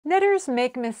Knitters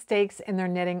make mistakes in their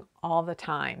knitting all the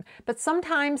time, but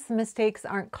sometimes the mistakes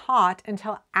aren't caught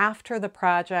until after the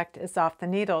project is off the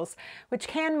needles, which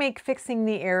can make fixing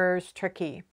the errors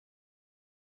tricky.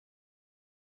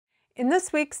 In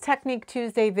this week's Technique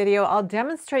Tuesday video, I'll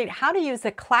demonstrate how to use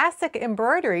a classic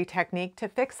embroidery technique to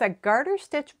fix a garter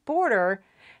stitch border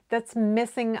that's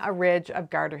missing a ridge of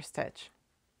garter stitch.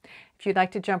 If you'd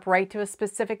like to jump right to a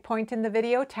specific point in the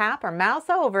video, tap or mouse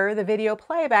over the video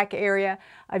playback area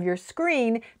of your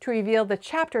screen to reveal the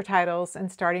chapter titles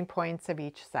and starting points of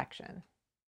each section.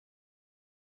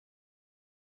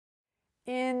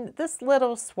 In this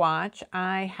little swatch,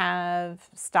 I have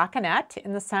stockinette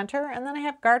in the center, and then I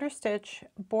have garter stitch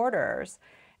borders.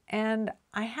 And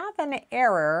I have an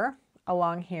error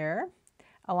along here,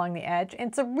 along the edge.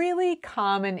 It's a really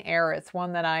common error. It's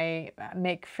one that I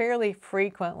make fairly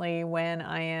frequently when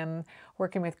I am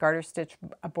working with garter stitch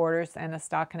borders and a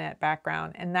stockinette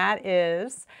background. And that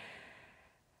is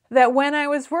that when I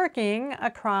was working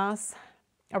across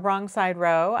a wrong side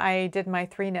row, I did my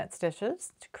 3 knit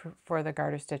stitches for the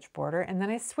garter stitch border, and then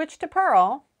I switched to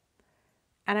purl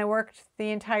and I worked the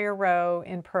entire row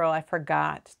in purl. I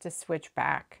forgot to switch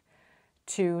back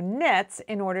to knits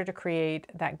in order to create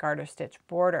that garter stitch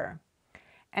border.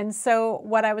 And so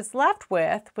what I was left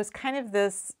with was kind of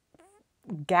this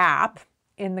gap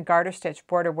in the garter stitch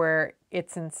border where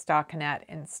it's in stockinette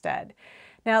instead.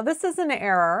 Now this is an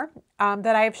error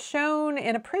that I've shown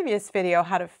in a previous video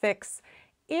how to fix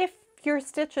if your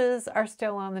stitches are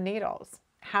still on the needles.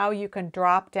 How you can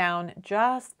drop down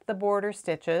just the border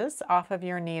stitches off of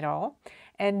your needle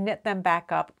and knit them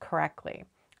back up correctly.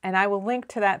 And I will link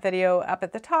to that video up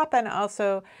at the top and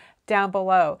also down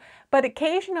below. But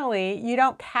occasionally you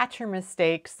don't catch your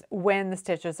mistakes when the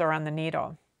stitches are on the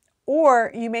needle.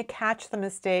 Or you may catch the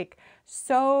mistake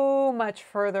so much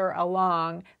further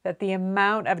along that the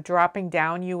amount of dropping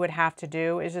down you would have to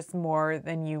do is just more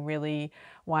than you really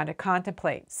want to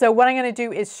contemplate. So what I'm going to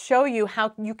do is show you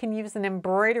how you can use an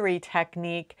embroidery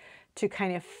technique to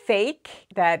kind of fake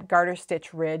that garter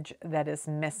stitch ridge that is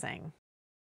missing.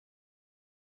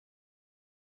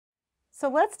 So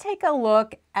let's take a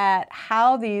look at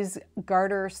how these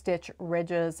garter stitch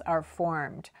ridges are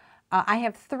formed. I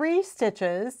have 3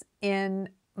 stitches in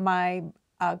my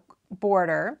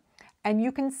border, and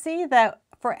you can see that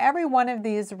for every one of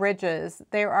these ridges,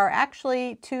 there are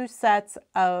actually 2 sets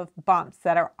of bumps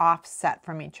that are offset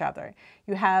from each other.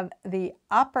 You have the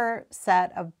upper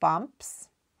set of bumps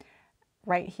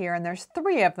right here, and there's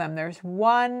 3 of them. There's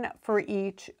 1 for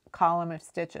each column of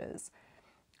stitches.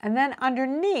 And then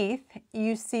underneath,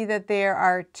 you see that there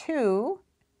are 2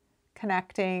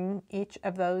 connecting each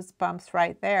of those bumps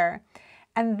right there.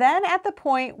 And then at the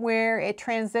point where it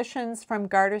transitions from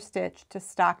garter stitch to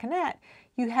stockinette,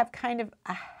 you have kind of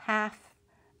a half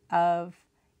of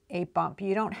a bump.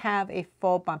 You don't have a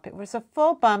full bump. If it was a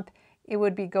full bump, it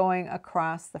would be going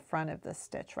across the front of the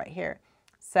stitch right here.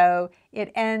 So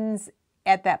it ends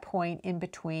at that point in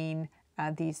between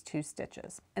these 2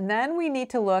 stitches. And then we need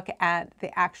to look at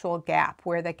the actual gap,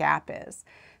 where the gap is.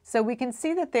 So we can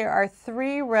see that there are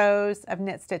 3 rows of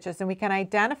knit stitches, and we can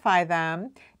identify them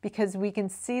because we can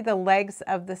see the legs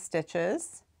of the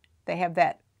stitches. They have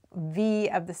that V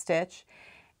of the stitch,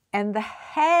 and the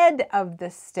head of the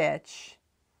stitch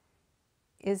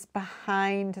is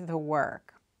behind the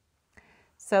work.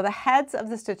 So the heads of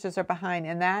the stitches are behind,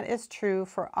 and that is true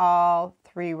for all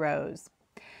 3 rows.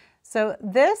 So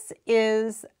this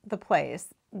is the place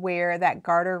where that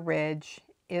garter ridge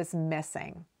is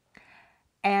missing.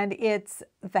 And it's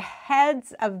the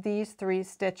heads of these 3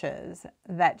 stitches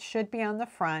that should be on the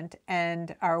front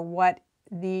and are what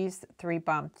these 3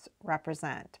 bumps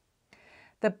represent.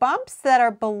 The bumps that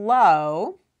are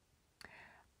below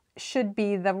should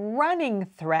be the running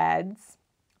threads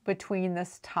between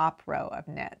this top row of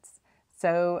knits.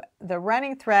 So the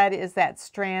running thread is that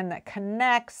strand that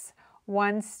connects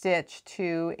one stitch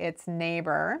to its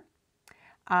neighbor,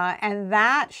 and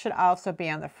that should also be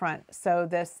on the front. So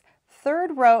this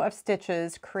 3rd row of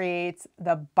stitches creates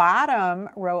the bottom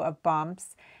row of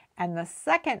bumps, and the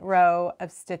 2nd row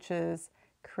of stitches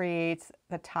creates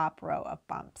the top row of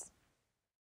bumps.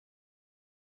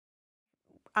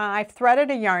 I've threaded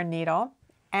a yarn needle,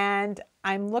 and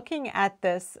I'm looking at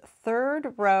this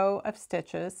 3rd row of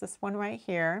stitches, this one right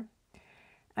here.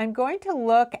 I'm going to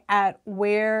look at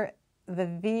where the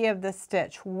V of the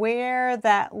stitch, where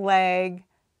that leg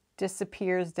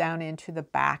disappears down into the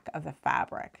back of the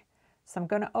fabric. So I'm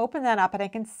going to open that up, and I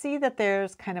can see that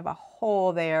there's kind of a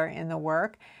hole there in the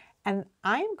work, and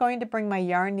I'm going to bring my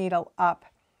yarn needle up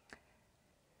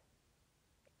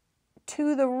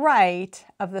to the right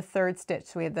of the third stitch.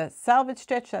 So we have the selvage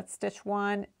stitch, that's stitch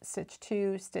 1, stitch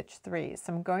 2, stitch 3.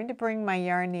 So I'm going to bring my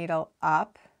yarn needle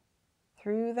up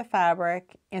through the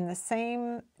fabric in the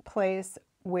same place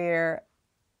where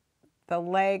the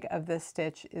leg of this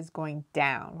stitch is going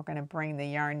down. We're going to bring the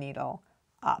yarn needle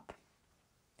up.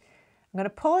 I'm going to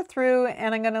pull it through,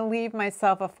 and I'm going to leave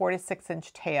myself a 4 to 6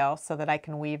 inch tail so that I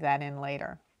can weave that in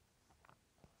later.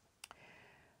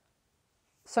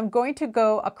 So I'm going to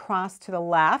go across to the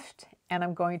left, and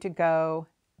I'm going to go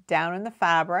down in the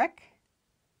fabric.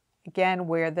 Again,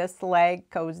 where this leg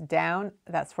goes down,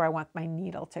 that's where I want my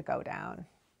needle to go down.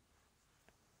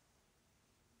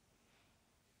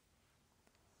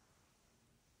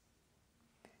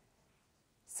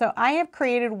 So I have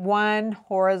created one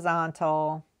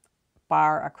horizontal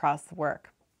bar across the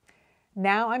work.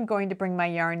 Now I'm going to bring my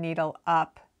yarn needle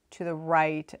up to the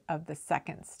right of the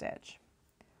second stitch.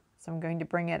 So I'm going to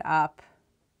bring it up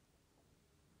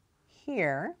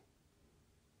here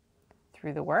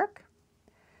through the work.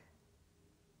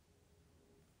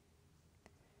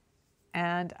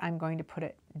 And I'm going to put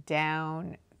it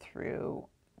down through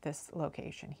this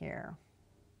location here.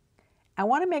 I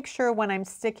want to make sure when I'm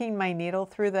sticking my needle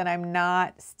through that I'm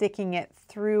not sticking it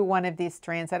through one of these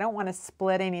strands. I don't want to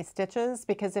split any stitches,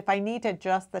 because if I need to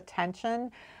adjust the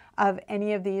tension of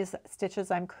any of these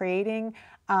stitches I'm creating,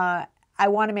 I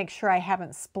want to make sure I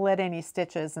haven't split any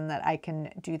stitches and that I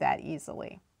can do that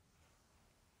easily.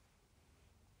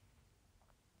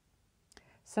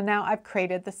 So now I've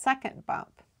created the second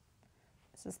bump.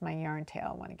 This is my yarn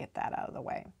tail. I want to get that out of the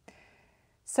way.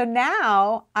 So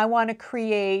now I want to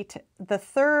create the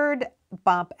third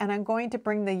bump, and I'm going to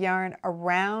bring the yarn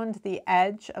around the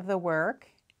edge of the work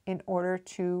in order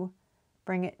to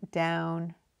bring it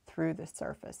down through the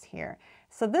surface here.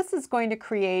 So this is going to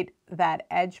create that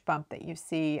edge bump that you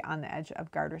see on the edge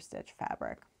of garter stitch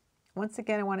fabric. Once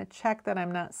again, I want to check that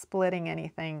I'm not splitting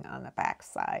anything on the back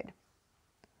side.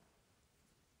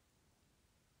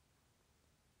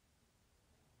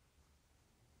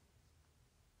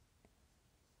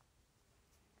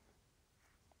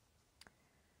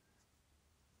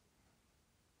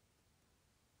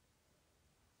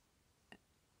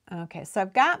 Okay, so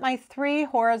I've got my 3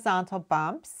 horizontal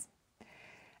bumps.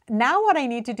 Now what I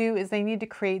need to do is I need to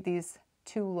create these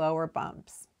 2 lower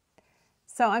bumps.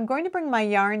 So I'm going to bring my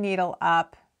yarn needle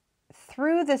up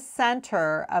through the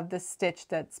center of the stitch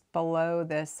that's below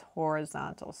this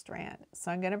horizontal strand.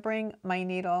 So I'm going to bring my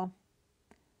needle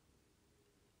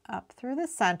up through the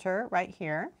center right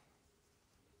here.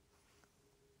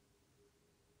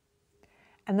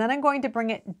 And then I'm going to bring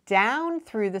it down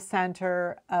through the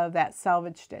center of that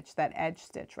selvage stitch, that edge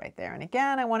stitch right there. And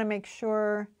again, I want to make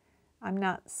sure I'm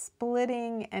not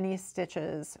splitting any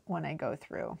stitches when I go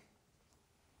through.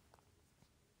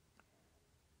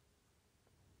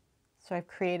 So I've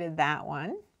created that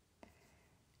one.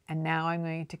 And now I'm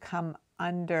going to come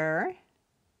under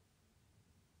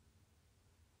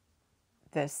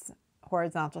this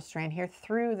horizontal strand here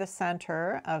through the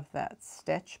center of that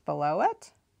stitch below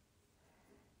it.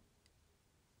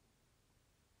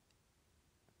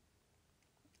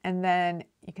 And then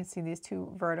you can see these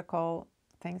 2 vertical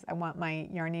things. I want my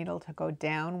yarn needle to go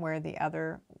down where the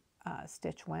other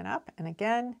stitch went up. And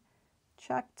again,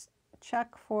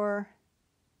 check for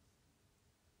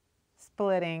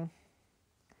splitting.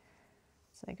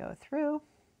 So I go through.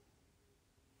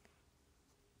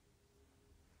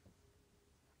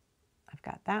 I've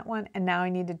got that one. And now I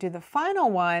need to do the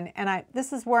final one. And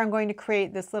this is where I'm going to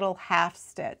create this little half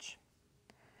stitch.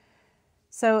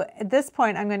 So at this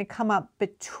point, I'm going to come up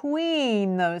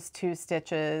between those 2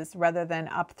 stitches rather than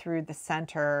up through the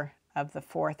center of the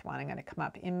 4th one. I'm going to come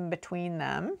up in between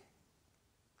them.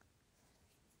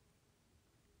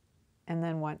 And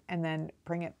then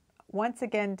bring it once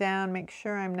again down. Make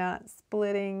sure I'm not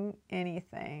splitting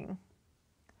anything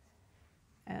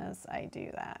as I do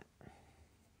that.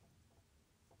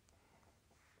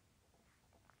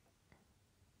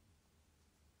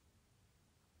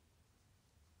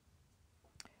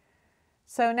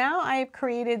 So now I've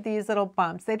created these little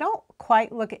bumps. They don't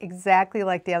quite look exactly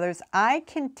like the others. I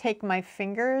can take my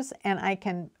fingers and I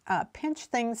can pinch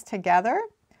things together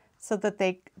so that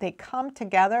they come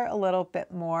together a little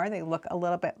bit more. They look a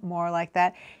little bit more like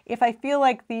that. If I feel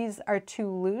like these are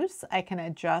too loose, I can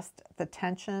adjust the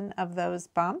tension of those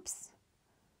bumps.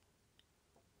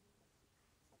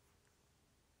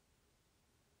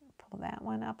 Pull that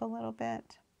one up a little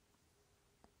bit.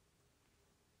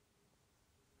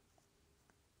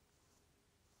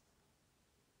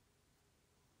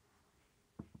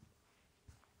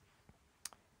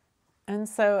 And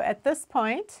so at this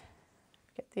point,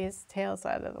 get these tails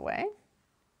out of the way.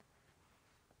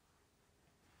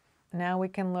 Now we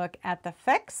can look at the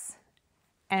fix,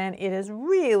 and it is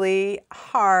really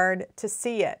hard to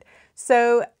see it.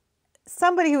 So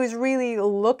somebody who is really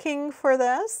looking for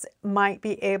this might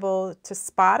be able to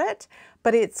spot it,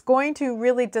 but it's going to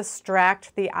really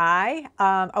distract the eye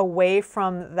away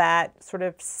from that sort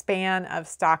of span of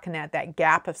stockinette, that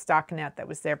gap of stockinette that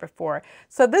was there before.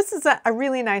 So this is a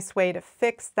really nice way to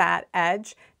fix that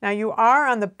edge. Now you are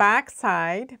on the back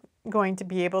side going to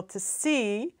be able to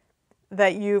see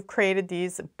that you've created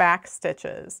these back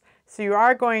stitches. So you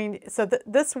are going, so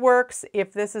this works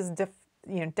if this is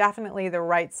definitely the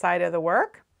right side of the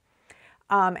work,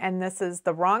 and this is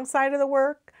the wrong side of the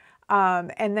work,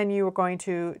 and then you are going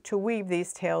to weave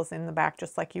these tails in the back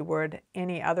just like you would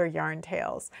any other yarn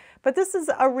tails. But this is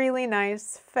a really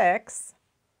nice fix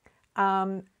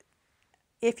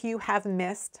if you have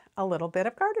missed a little bit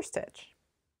of garter stitch.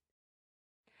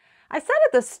 I said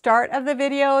at the start of the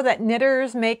video that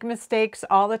knitters make mistakes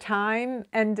all the time,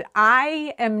 and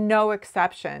I am no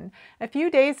exception. A few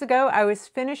days ago, I was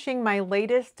finishing my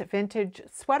latest vintage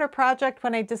sweater project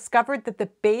when I discovered that the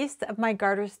base of my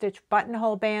garter stitch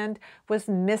buttonhole band was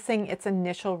missing its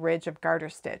initial ridge of garter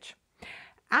stitch.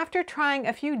 After trying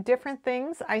a few different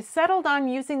things, I settled on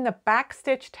using the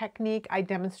backstitch technique I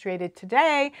demonstrated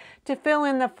today to fill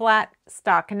in the flat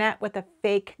stockinette with a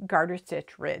fake garter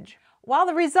stitch ridge. While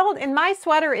the result in my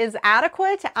sweater is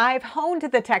adequate, I've honed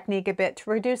the technique a bit to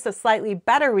produce a slightly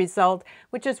better result,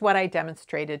 which is what I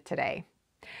demonstrated today.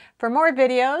 For more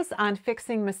videos on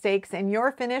fixing mistakes in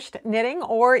your finished knitting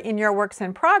or in your works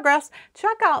in progress,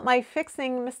 check out my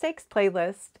Fixing Mistakes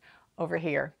playlist over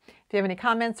here. If you have any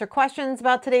comments or questions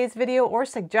about today's video or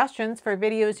suggestions for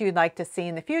videos you'd like to see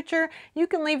in the future, you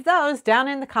can leave those down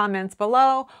in the comments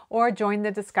below or join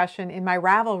the discussion in my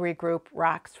Ravelry group,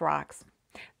 Rocks.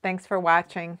 Thanks for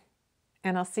watching,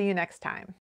 and I'll see you next time.